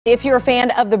If you're a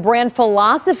fan of the brand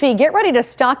Philosophy, get ready to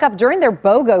stock up during their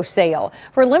BOGO sale.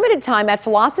 For a limited time at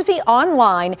Philosophy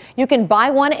online, you can buy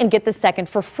one and get the second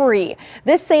for free.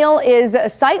 This sale is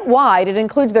site-wide. It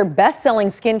includes their best-selling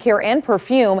skincare and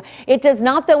perfume. It does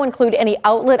not, though, include any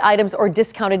outlet items or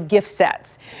discounted gift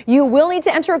sets. You will need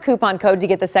to enter a coupon code to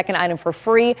get the second item for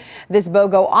free. This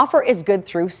BOGO offer is good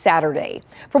through Saturday.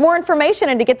 For more information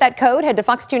and to get that code, head to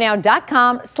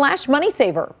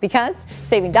fox2now.com/moneysaver, because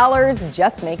saving dollars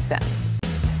just makes sense.